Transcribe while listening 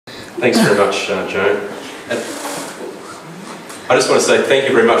Thanks very much, Joan. And I just want to say thank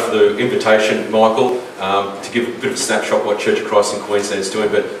you very much for the invitation, Michael, to give a bit of a snapshot of what Church of Christ in Queensland is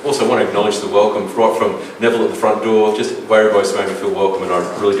doing, but also want to acknowledge the welcome right from Neville at the front door. Just where everybody's made me feel welcome, and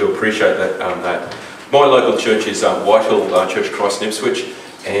I really do appreciate that. My local church is Whitehill Church of Christ in Ipswich,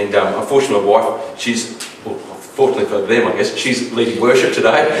 and unfortunately my wife, fortunately for them, I guess, she's leading worship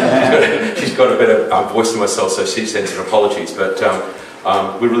today. She's got a better voice than myself, so she sends her apologies. But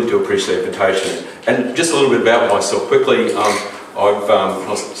we really do appreciate the invitation. And just a little bit about myself quickly. I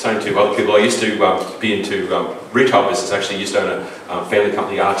was saying to other people, I used to be into retail business. Actually, used to own a family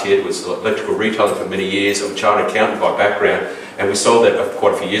company, RT Edwards, electrical retailing for many years. I'm a chartered accountant by background, and we sold that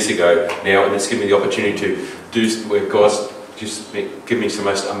quite a few years ago now, and it's given me the opportunity to do where God's just given me some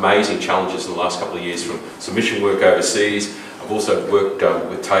most amazing challenges in the last couple of years, from some mission work overseas. I've also worked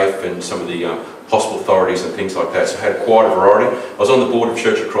with TAFE and some of the hospital authorities and things like that, so I had quite a variety. I was on the board of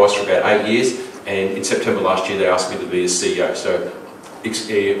Church of Christ for about 8 years, and in September last year they asked me to be the CEO, so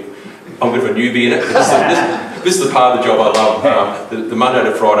I'm a bit of a newbie in it. This is the part of the job I love, the Monday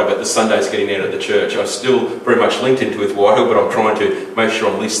to Friday, but the Sundays getting out of the church. I'm still very much linked into with Whitehill, but I'm trying to make sure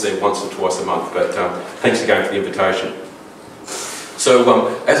I'm at least there once or twice a month. But thanks again for the invitation. So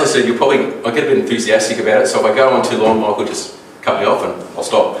as I said, I get a bit enthusiastic about it, so if I go on too long, Michael, just cut me off and I'll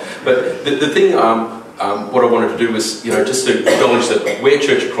stop. But the thing, what I wanted to do was, just to acknowledge that where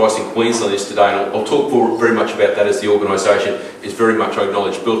Church of Christ in Queensland is today, and I'll talk very much about that as the organisation, is very much, I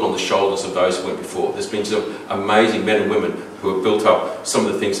acknowledge, built on the shoulders of those who went before. There's been some amazing men and women who have built up some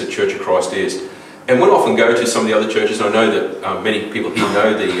of the things that Church of Christ is. And when I often go to some of the other churches, and I know that many people here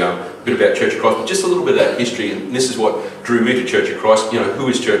know the bit about Church of Christ, but just a little bit of that history, and this is what drew me to Church of Christ. Who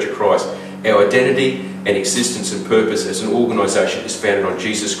is Church of Christ? Our identity and existence and purpose as an organisation is founded on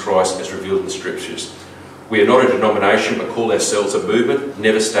Jesus Christ as revealed in the Scriptures. We are not a denomination, but call ourselves a movement,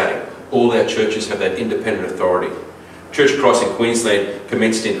 never static. All our churches have that independent authority. Church of Christ in Queensland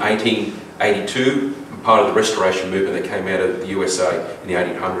commenced in 1882, part of the Restoration movement that came out of the USA in the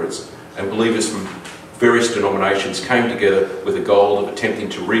 1800s. And believers from various denominations came together with the goal of attempting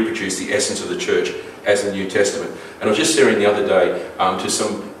to reproduce the essence of the church as in the New Testament. And I was just sharing the other day to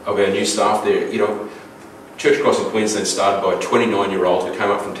some of our new staff there, Church of Christ in Queensland started by a 29-year-old who came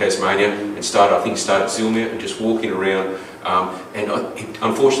up from Tasmania and started Zilmere and just walking around. And he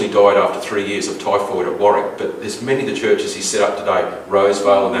unfortunately died after 3 years of typhoid at Warwick. But there's many of the churches he set up today,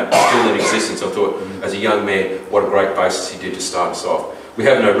 Rosevale and that, still in existence. I thought, as a young man, what a great basis he did to start us off. We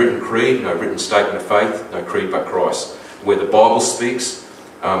have no written creed, no written statement of faith, no creed but Christ. Where the Bible speaks,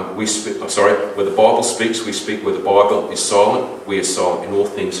 we speak. Where the Bible speaks, we speak. Where the Bible is silent, we are silent. In all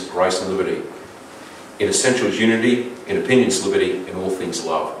things, grace and liberty. In essentials, unity. In opinions, liberty. In all things,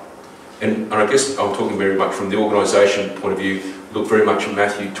 love. And I guess I'm talking very much from the organisation point of view. Look very much at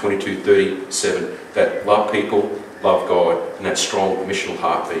Matthew 22:37. That love people, love God, and that strong missional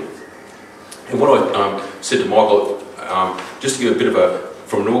heartbeat. And what I said to Michael, just to give a bit of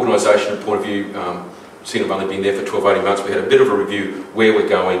from an organisation point of view, seeing I've only been there for 12-18 months, we had a bit of a review where we're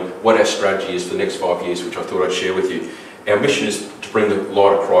going, what our strategy is for the next 5 years, which I thought I'd share with you. Our mission is to bring the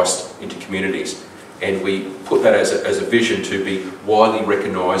light of Christ into communities, and we put that as a vision to be widely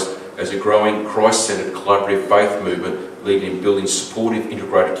recognised as a growing Christ-centred collaborative faith movement, leading in building supportive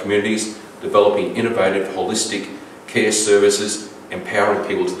integrated communities, developing innovative holistic care services, empowering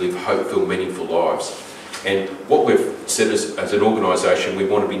people to live hope-filled, meaningful lives. And what we've said as an organisation, we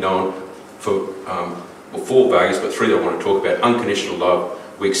want to be known for 4 values, but 3 I want to talk about. Unconditional love.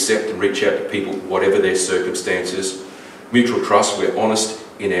 We accept and reach out to people whatever their circumstances. Mutual trust. We're honest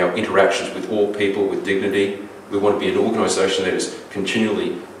in our interactions with all people with dignity. We want to be an organisation that is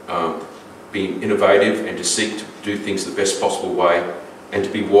continually being innovative and to seek to do things the best possible way, and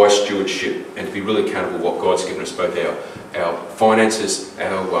to be wise stewardship and to be really accountable for what God's given us, both our finances,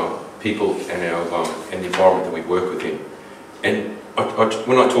 our people, and and the environment that we work within. And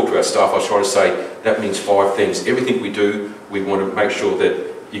when I talk to our staff, I try to say that means 5 things. Everything we do, we want to make sure that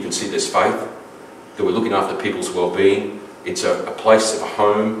you can see there's faith, that we're looking after people's well-being. It's a place of a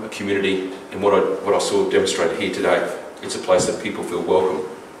home, a community, and what I saw demonstrated here today, it's a place that people feel welcome.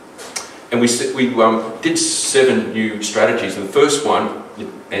 And we did 7 new strategies, and the first one,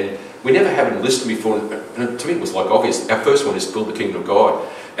 and we never had it listed before, and to me it was like obvious. Our first one is build the kingdom of God.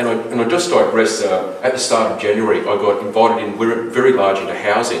 And I just digress, at the start of January I got invited in, we're very large into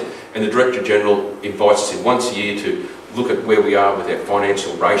housing, and the Director General invites us in once a year to look at where we are with our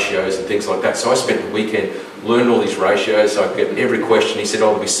financial ratios and things like that. So I spent the weekend learning all these ratios, so I get every question. He said, oh,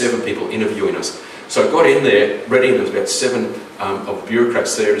 there'll be 7 people interviewing us. So I got in there, ready, and there was about 7 of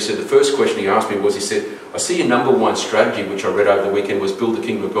bureaucrats there. He said, the first question he asked me was, he said, I see your number one strategy, which I read over the weekend, was build the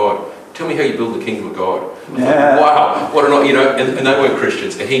kingdom of God. Tell me how you build the kingdom of God. Yeah. Wow, what an, you know, and they weren't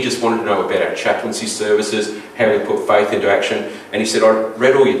Christians, and he just wanted to know about our chaplaincy services, how we put faith into action. And he said, I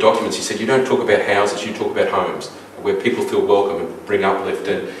read all your documents. He said, you don't talk about houses, you talk about homes, where people feel welcome and bring uplift.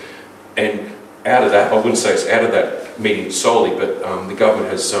 And out of that, I wouldn't say it's out of that meeting solely, but the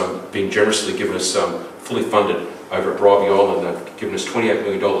government has been generously given us fully funded over at Bribey Island. They've given us $28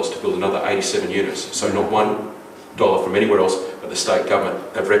 million to build another 87 units. So not $1 from anywhere else but the state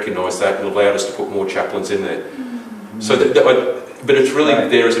government. They've recognised that and allowed us to put more chaplains in there. So, but it's really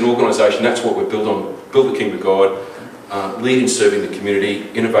there as an organisation, that's what we're built on. Build the kingdom of God, lead in serving the community,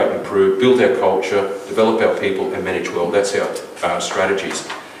 innovate and improve, build our culture, develop our people and manage well. That's our strategies.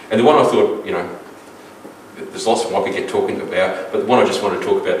 And the one I thought, you know, there's lots of what we get talking about, but the one I just wanted to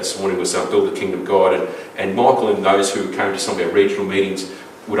talk about this morning was build the kingdom of God. And Michael and those who came to some of our regional meetings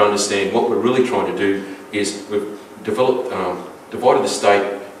would understand what we're really trying to do is we've developed, divided the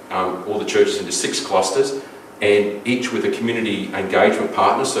state, all the churches into 6 clusters, and each with a community engagement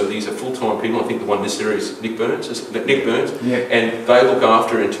partner. So these are full-time people. I think the one in this area is Nick Burns. Yeah. And they look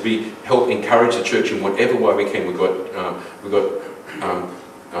after and to help encourage the church in whatever way we can. We've got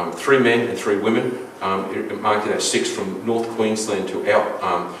 3 men and 3 women, marking that 6 from North Queensland to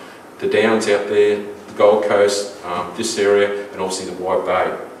out the Downs out there, the Gold Coast, this area, and obviously the Wide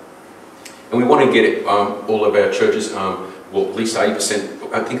Bay. And we want to get all of our churches, well, at least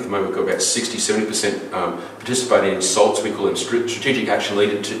 80%, I think at the moment we've got about 60-70% participating in SALTs, we call them strategic action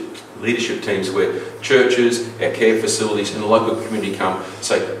leadership teams, where churches, our care facilities and the local community come and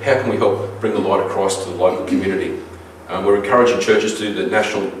say, how can we help bring the light of Christ to the local community? We're encouraging churches to do the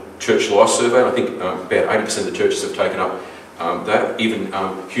National Church Life Survey. I think about 80% of the churches have taken up that. Even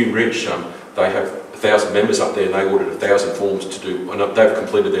Hume Ridge, they have 1,000 members up there, and they ordered 1,000 forms to do, and they've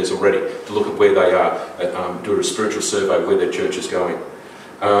completed theirs already, to look at where they are, do a spiritual survey where their church is going.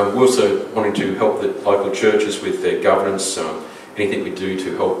 We're also wanting to help the local churches with their governance, anything we do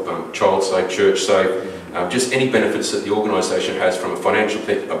to help child safe, church safe, just any benefits that the organisation has from a financial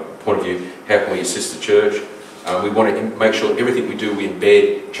point of view. How can we assist the church? We want to make sure everything we do, we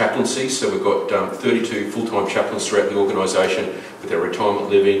embed chaplaincy. So we've got 32 full-time chaplains throughout the organisation with our retirement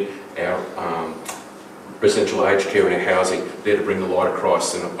living, our residential aged care and our housing, there to bring the light of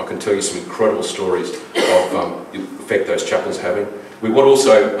Christ. And I can tell you some incredible stories of the effect those chaplains are having. We want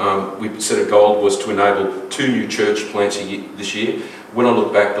also, we set a goal was to enable 2 new church plants this year. When I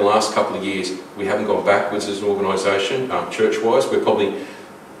look back the last couple of years, we haven't gone backwards as an organisation, church-wise. We're probably,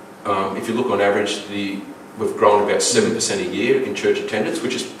 if you look on average, we've grown about 7% a year in church attendance,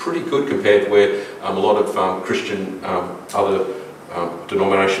 which is pretty good compared to where a lot of Christian other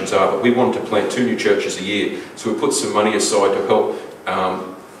denominations are. But we wanted to plant 2 new churches a year, so we put some money aside to help.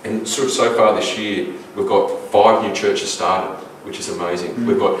 And so far this year, we've got 5 new churches started, which is amazing.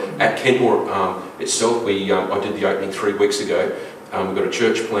 We've got at Kenmore itself. I did the opening 3 weeks ago. We've got a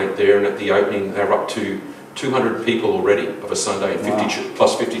church plant there, and at the opening, they're up to 200 people already of a Sunday, and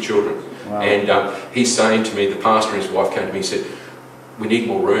plus 50 children. Wow. And he's saying to me, the pastor and his wife came to me and said, we need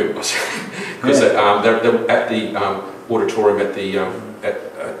more room. Because they're at the auditorium at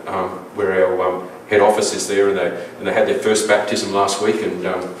where our head office is there, and they had their first baptism last week and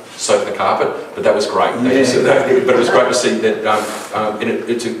soaked the carpet, but that was great. But it was great to see that, and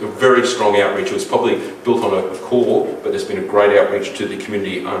it's a very strong outreach. It was probably built on a core, but there's been a great outreach to the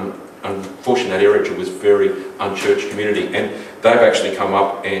community. Unfortunately, that area was very unchurched community, and they've actually come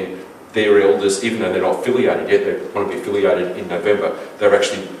up, and their elders, even though they're not affiliated yet, they want to be affiliated in November, they're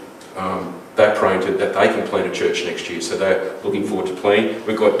actually they're praying that they can plant a church next year, so they're looking forward to planting.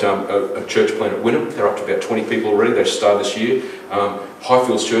 We've got a church plant at Wynnum. They're up to about 20 people already. They started this year.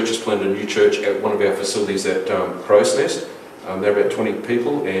 Highfields Church has planted a new church at one of our facilities at Crow's Nest. They're about 20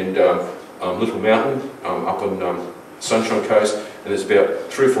 people, and Little Mountain up on Sunshine Coast, and there's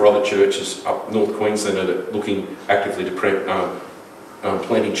about 3 or 4 other churches up North Queensland that are looking actively to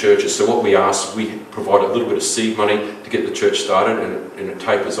planting churches. So what we ask, we provide a little bit of seed money to get the church started, and it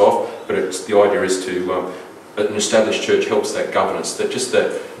tapers off, but the idea is to, an established church helps that governance, that just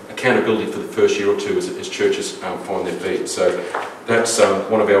that accountability for the first year or 2 as churches find their feet. So that's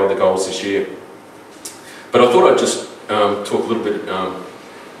one of our other goals this year. But I thought I'd just talk a little bit, and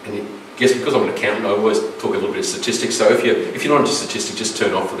I guess because I'm an accountant, I always talk a little bit of statistics, so if you're not into statistics, just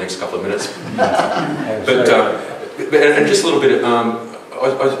turn off for the next couple of minutes. And just a little bit,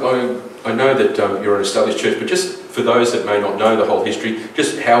 I know that you're an established church, but just for those that may not know the whole history,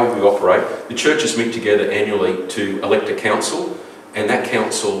 just how we operate. The churches meet together annually to elect a council, and that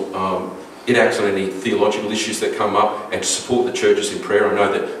council, it acts on any theological issues that come up and to support the churches in prayer. I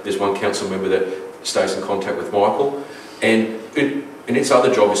know that there's one council member that stays in contact with Michael. And its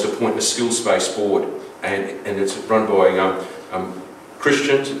other job is to appoint a skills-based board, and it's run by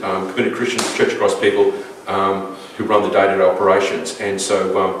Christians, committed Christians, Church of Christ people who run the day-to-day operations. And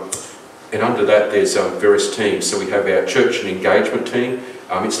so, and under that there's various teams. So we have our church and engagement team.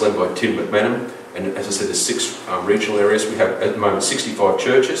 It's led by Tim McManam, and as I said, there's 6 regional areas. We have at the moment 65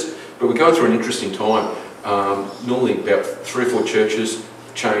 churches, but we're going through an interesting time. Normally about 3 or 4 churches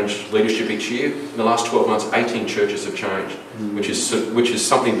change leadership each year. In the last 12 months, 18 churches have changed, which is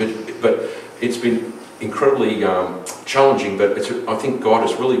something, but it's been incredibly challenging. But I think God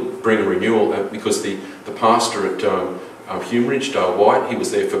is really bringing renewal, because the pastor at Humeridge, Dale White, he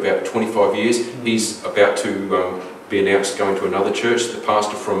was there for about 25 years. He's about to be announced going to another church. The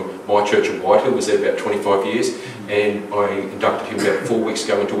pastor from my church at Whitehill was there about 25 years, and I inducted him about 4 weeks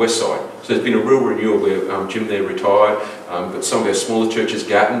ago into Westside. So there's been a real renewal where Jim there retired, but some of our smaller churches,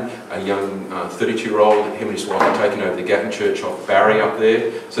 Gatton, a young 32-year-old, him and his wife are taking over the Gatton church off Barry up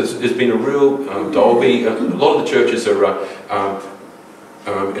there. So there's been a real Dolby. A lot of the churches are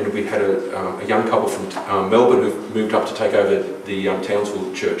and we had a young couple from Melbourne who've moved up to take over the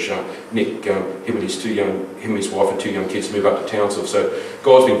Townsville church. Nick, him and his wife and 2 young kids move up to Townsville. So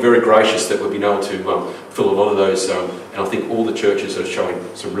God's been very gracious that we've been able to fill a lot of those, and I think all the churches are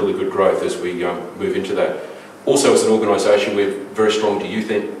showing some really good growth as we move into that. Also, as an organisation, we're very strong to youth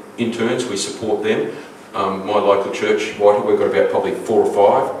interns. We support them. My local church, Whitehill, we've got about probably 4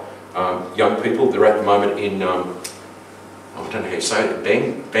 or 5 young people. They're at the moment in I don't know how you say it,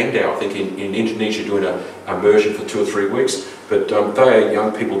 Bangdao, I think, in Indonesia, doing an immersion for 2 or 3 weeks. But they are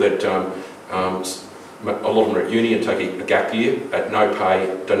young people that a lot of them are at uni and take a gap year at no pay,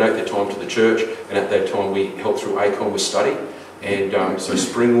 donate their time to the church, and at that time we help through ACON with study. And so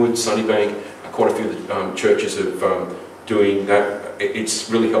Springwood, Sunnybank, quite a few of the churches are doing that. It's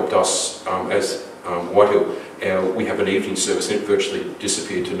really helped us as Whitehill. We have an evening service and it virtually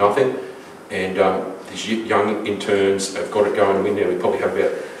disappeared to nothing. And these young interns have got it going. We probably have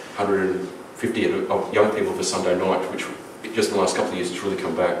about 150 of young people for Sunday night, which just in the last couple of years has really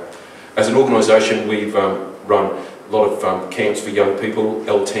come back. As an organisation, we've run a lot of camps for young people,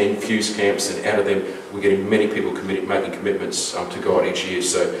 L10, Fuse camps, and out of them we're getting many people making commitments to God each year.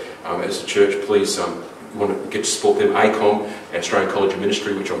 So as a church, please, you want to get to support them. ACOM, Australian College of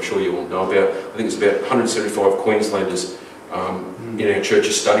Ministry, which I'm sure you all know about. I think there's about 175 Queenslanders in our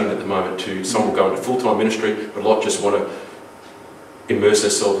churches studying at the moment. Some will go into full-time ministry, but a lot just want to immerse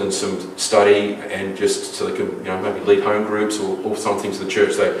themselves in some study, and just so they can maybe lead home groups or some things in the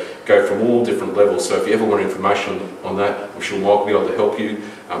church. They go from all different levels. So if you ever want information on that, I'm sure Mike will be able to help you.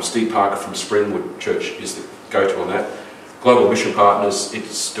 Steve Parker from Springwood Church is the go-to on that. Global Mission Partners,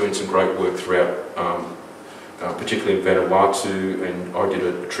 it's doing some great work throughout, particularly in Vanuatu, and I did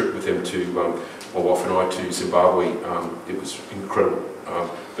a trip with them to my wife and I to Zimbabwe. It was incredible.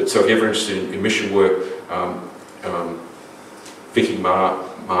 But so if you're ever interested in mission work, Vicky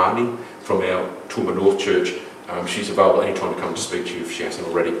Marnie from our Toowoomba North Church, she's available anytime to come to speak to you if she hasn't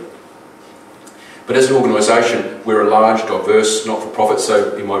already. But as an organisation, we're a large, diverse, not-for-profit.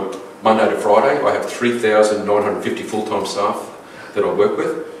 So in my Monday to Friday, I have 3,950 full-time staff that I work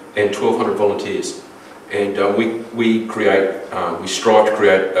with and 1,200 volunteers. And we strive to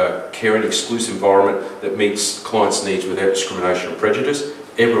create a caring, exclusive environment that meets clients' needs without discrimination or prejudice.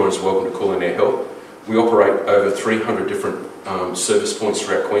 Everyone is welcome to call in our help. We operate over 300 different service points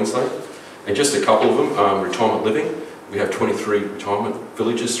throughout Queensland, and just a couple of them, retirement living. We have 23 retirement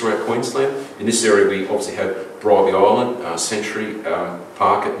villages throughout Queensland. In this area we obviously have Bribie Island, Century,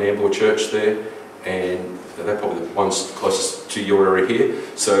 Park at Nambour Church there, and they're probably the ones closest to your area here.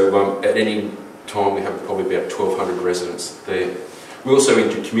 So at any time we have probably about 1,200 residents there. We also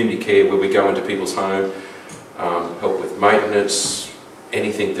into community care, where we go into people's home, help with maintenance,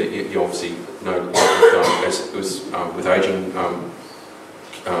 anything that you obviously know with ageing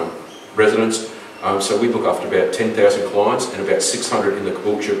residents. So we look after about 10,000 clients and about 600 in the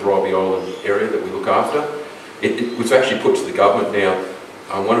Caboolture, Bribie Island area that we look after. It was actually put to the government now.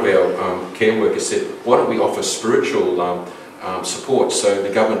 One of our care workers said, why don't we offer spiritual support? So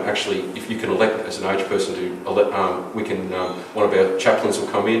the government actually, if you can elect as an aged person to elect, one of our chaplains will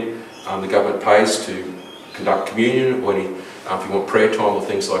come in. The government pays to conduct communion, or if you want prayer time or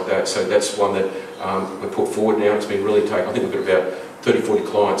things like that. So that's one that we put forward now. It's been really taken. I think we've got about 30-40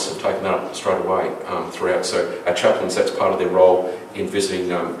 clients have taken that up straight away throughout. So our chaplains, that's part of their role in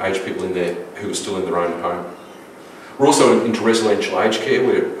visiting aged people in there who are still in their own home. We're also into residential aged care.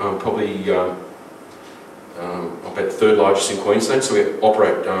 We're probably about the 3rd largest in Queensland, so we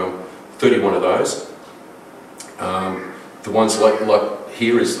operate 31 of those. The ones like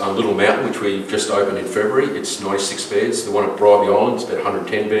here is Little Mountain, which we just opened in February. It's 96 beds. The one at Bribie Island is about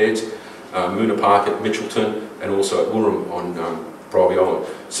 110 beds. Moona Park at Mitchelton, and also at Woorong on Bribie Island.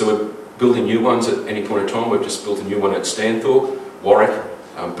 So we're building new ones at any point in time. We've just built a new one at Stanthorpe, Warwick.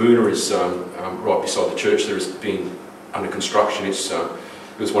 Boona is right beside the church. There is being under construction. It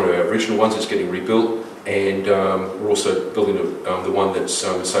was one of our original ones. It's getting rebuilt, and we're also building the one that's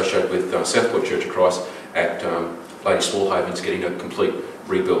associated with Southport Church of Christ at Lady Smallhaven's, getting a complete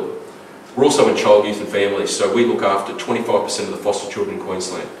rebuild. We're also in child, youth and families, so we look after 25% of the foster children in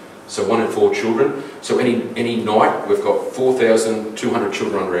Queensland. So 1 in 4 children. So any night we've got 4,200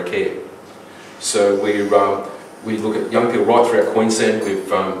 children under our care. So we look at young people right throughout Queensland. We've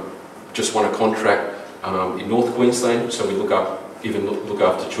just won a contract in North Queensland, so we look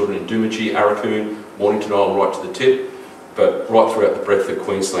after children in Doomadgee, Arakoon, Mornington Island, right to the tip. But right throughout the breadth of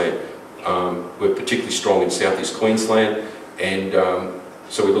Queensland, we're particularly strong in southeast Queensland, and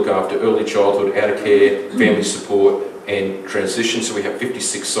so we look after early childhood, out of care, family support, and transition. So we have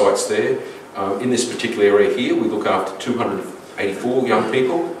 56 sites there. In this particular area here, we look after 284 young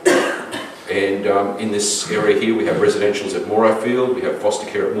people. And in this area here, we have residentials at Morayfield, we have foster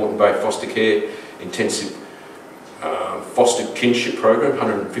care at Moreton Bay Foster Care, intensive foster kinship program,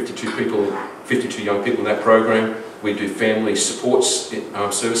 152 people, 52 young people in that program. We do family supports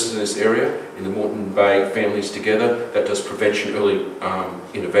services in this area, in the Moreton Bay Families Together. That does prevention, early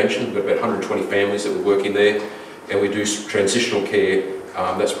intervention. We've got about 120 families that we're working there. And we do transitional care,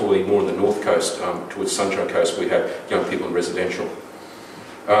 that's probably more on the north coast, towards Sunshine Coast. We have young people in residential.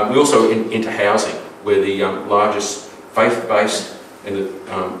 We also into housing. We're the largest faith-based and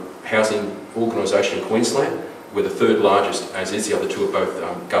the housing organisation in Queensland. We're the third largest, as is. The other two are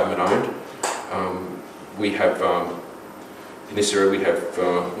both government-owned. We have, in this area, we have,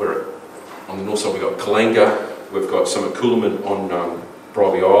 on the north side we've got Kalinga, we've got some at Coolaman on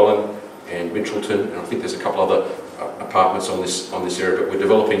Bribie Island and Mitchelton, and I think there's a couple other apartments on this area, but we're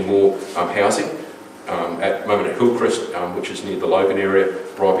developing more housing at the moment at Hillcrest, which is near the Logan area,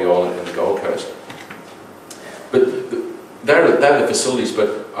 Bribie Island and the Gold Coast. But they're the facilities,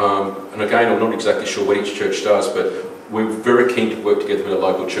 but, and again, I'm not exactly sure what each church does, but we're very keen to work together with the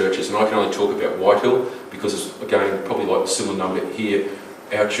local churches, and I can only talk about Whitehill because it's, again, probably like a similar number here.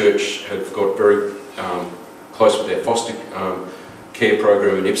 Our church have got very close with their foster care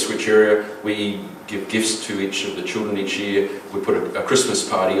program in Ipswich area. We give gifts to each of the children each year. We put a Christmas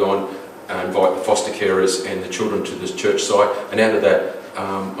party on, invite the foster carers and the children to this church site, and out of that,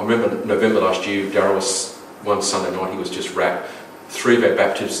 I remember November last year, Darryl was, one Sunday night, he was just wrapped. 3 of our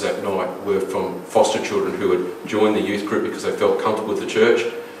baptisms that night were from foster children who had joined the youth group because they felt comfortable with the church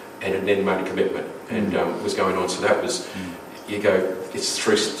and had then made a commitment and was going on. So that was, you go, it's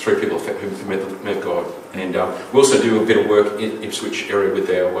three people who met God. And we also do a bit of work in Ipswich area with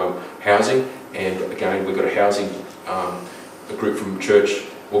our housing, and again we've got a housing, a group from church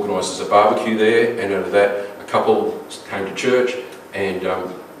organises a barbecue there, and out of that a couple came to church and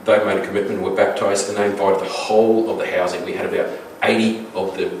they made a commitment and were baptised, and they invited the whole of the housing. We had about 80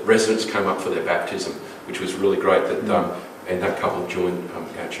 of the residents came up for their baptism, which was really great, that, and that couple joined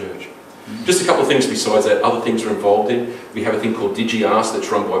our church. Just a couple of things besides that, other things we're involved in. We have a thing called DigiAsk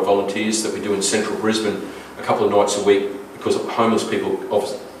that's run by volunteers that we do in central Brisbane a couple of nights a week, because homeless people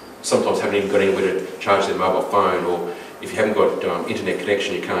sometimes haven't even got anywhere to charge their mobile phone, or if you haven't got internet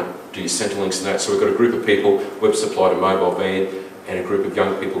connection you can't do your Centrelink's and that. So we've got a group of people, we've supplied a mobile van, and a group of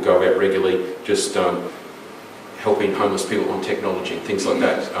young people go out regularly just helping homeless people on technology and things like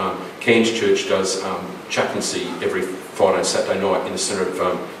that. Cairns Church does chaplaincy every Friday and Saturday night in the centre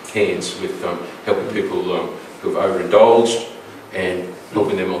of Cairns with helping people who have overindulged and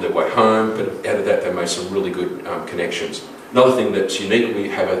helping them on their way home, but out of that they made some really good connections. Another thing that's unique, we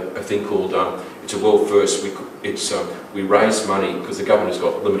have a thing called, it's a world first, we raise money because the government has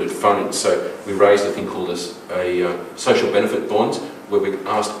got limited funding, so we raised a thing called a social benefit bonds, where we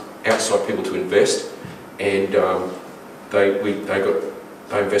asked outside people to invest, and they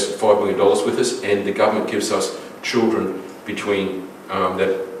invested $5 million with us, and the government gives us children between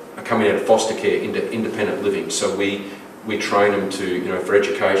that are coming out of foster care into independent living. So we train them to, for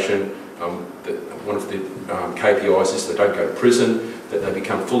education. One of the KPIs is they don't go to prison, that they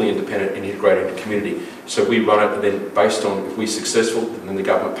become fully independent and integrated into community. So we run it, and then based on, if we're successful, then the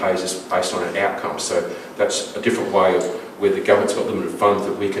government pays us based on an outcome. So that's a different way of where the government's got limited funds,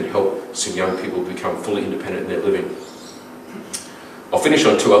 that we can help some young people become fully independent in their living. I'll finish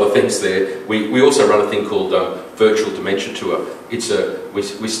on 2 other things there. We also run a thing called Virtual Dementia Tour.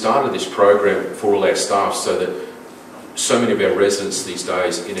 We started this program for all our staff so that so many of our residents these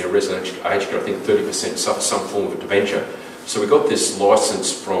days in our residential age care, I think 30% suffer some form of dementia. So we got this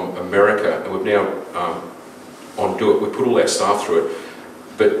license from America, and we've now on do it. We put all our staff through it,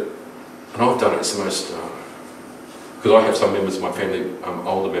 but and I've done it. It's the most because I have some members of my family,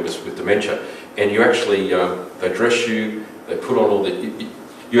 older members with dementia, and you actually they dress you, they put on all the.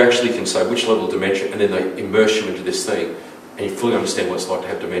 You actually can say which level of dementia, and then they immerse you into this thing, and you fully understand what it's like to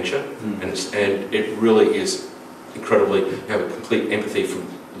have dementia, and it really is incredibly. You have a complete empathy from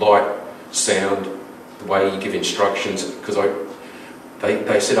light, sound, the way you give instructions. Because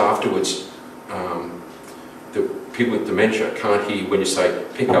they said afterwards, the people with dementia can't hear when you say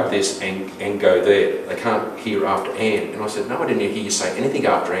pick up this and go there. They can't hear after and. And I said, no, I didn't hear you say anything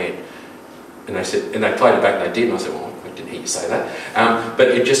after and. And they said, and they played it back, and they did. And I said, well, I didn't hear you say that. But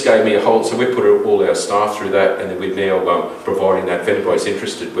it just gave me a whole. So we put all our staff through that, and then we're now providing that. If anybody's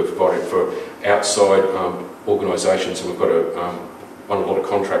interested, we're providing for outside organisations, and we've got won a lot of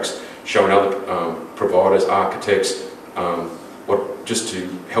contracts showing other providers, architects, just to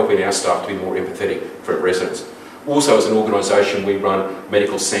helping our staff to be more empathetic for residents. Also, as an organisation, we run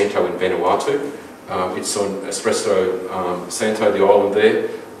Medical Santo in Vanuatu. It's on Espresso Santo, the island there.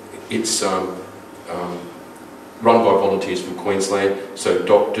 It's run by volunteers from Queensland, so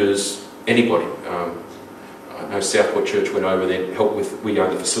doctors, anybody. I know Southport Church went over there, helped with, we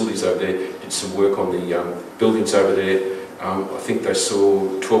own the facilities over there, did some work on the buildings over there. I think they saw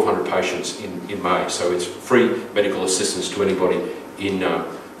 1,200 patients in May, so it's free medical assistance to anybody in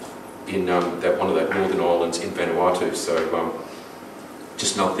that one of that northern islands in Vanuatu. So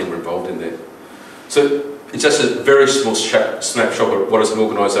just another thing we're involved in there. So it's just a very small snapshot of what as an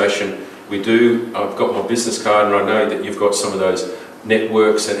organisation we do. I've got my business card, and I know that you've got some of those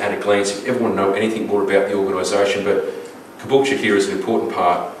networks, and at a glance, if you ever want to know anything more about the organisation, but Caboolture here is an important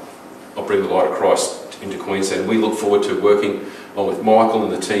part of bringing the light of Christ into Queensland. We look forward to working along with Michael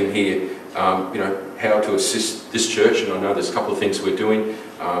and the team here, you know, how to assist this church, and I know there's a couple of things we're doing,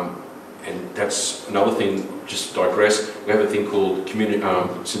 and that's another thing, just to digress, we have a thing called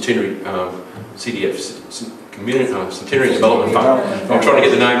Centenary, CDF, Centenary Development Fund. I'm trying to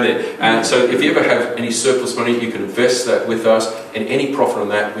get the name there. So if you ever have any surplus money, you can invest that with us, and any profit on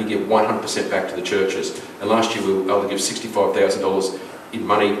that, we give 100% back to the churches. And last year we were able to give $65,000 in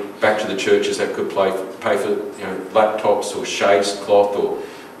money back to the churches that could pay for, you know, laptops or shades, cloth, or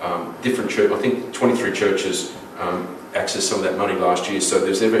different churches. I think 23 churches accessed some of that money last year. So if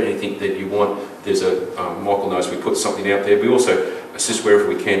there's ever anything that you want, there's a Michael knows we put something out there. We also assist wherever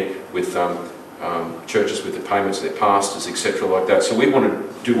we can with churches with the payments of their pastors, etc., like that. So we want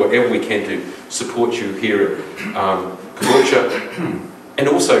to do whatever we can to support you here at Caboolture. And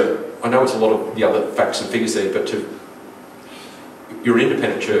also, I know it's a lot of the other facts and figures there, but you're an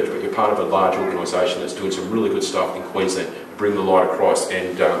independent church, but you're part of a large organisation that's doing some really good stuff in Queensland, bring the light of Christ.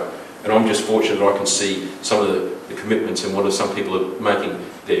 And I'm just fortunate that I can see some of the commitments and what some people are making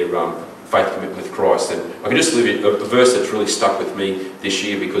their faith commitment with Christ. And I can just leave you a verse that's really stuck with me this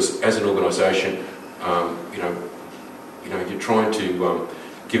year, because as an organisation, you know, you're trying to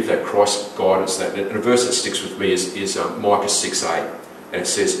give that Christ guidance. And a verse that sticks with me is Micah 6:8, and it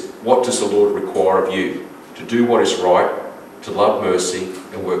says, "What does the Lord require of you? To do what is right, to love mercy,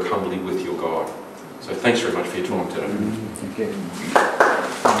 and work humbly with your God." So thanks very much for your time today.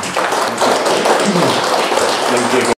 Thank you.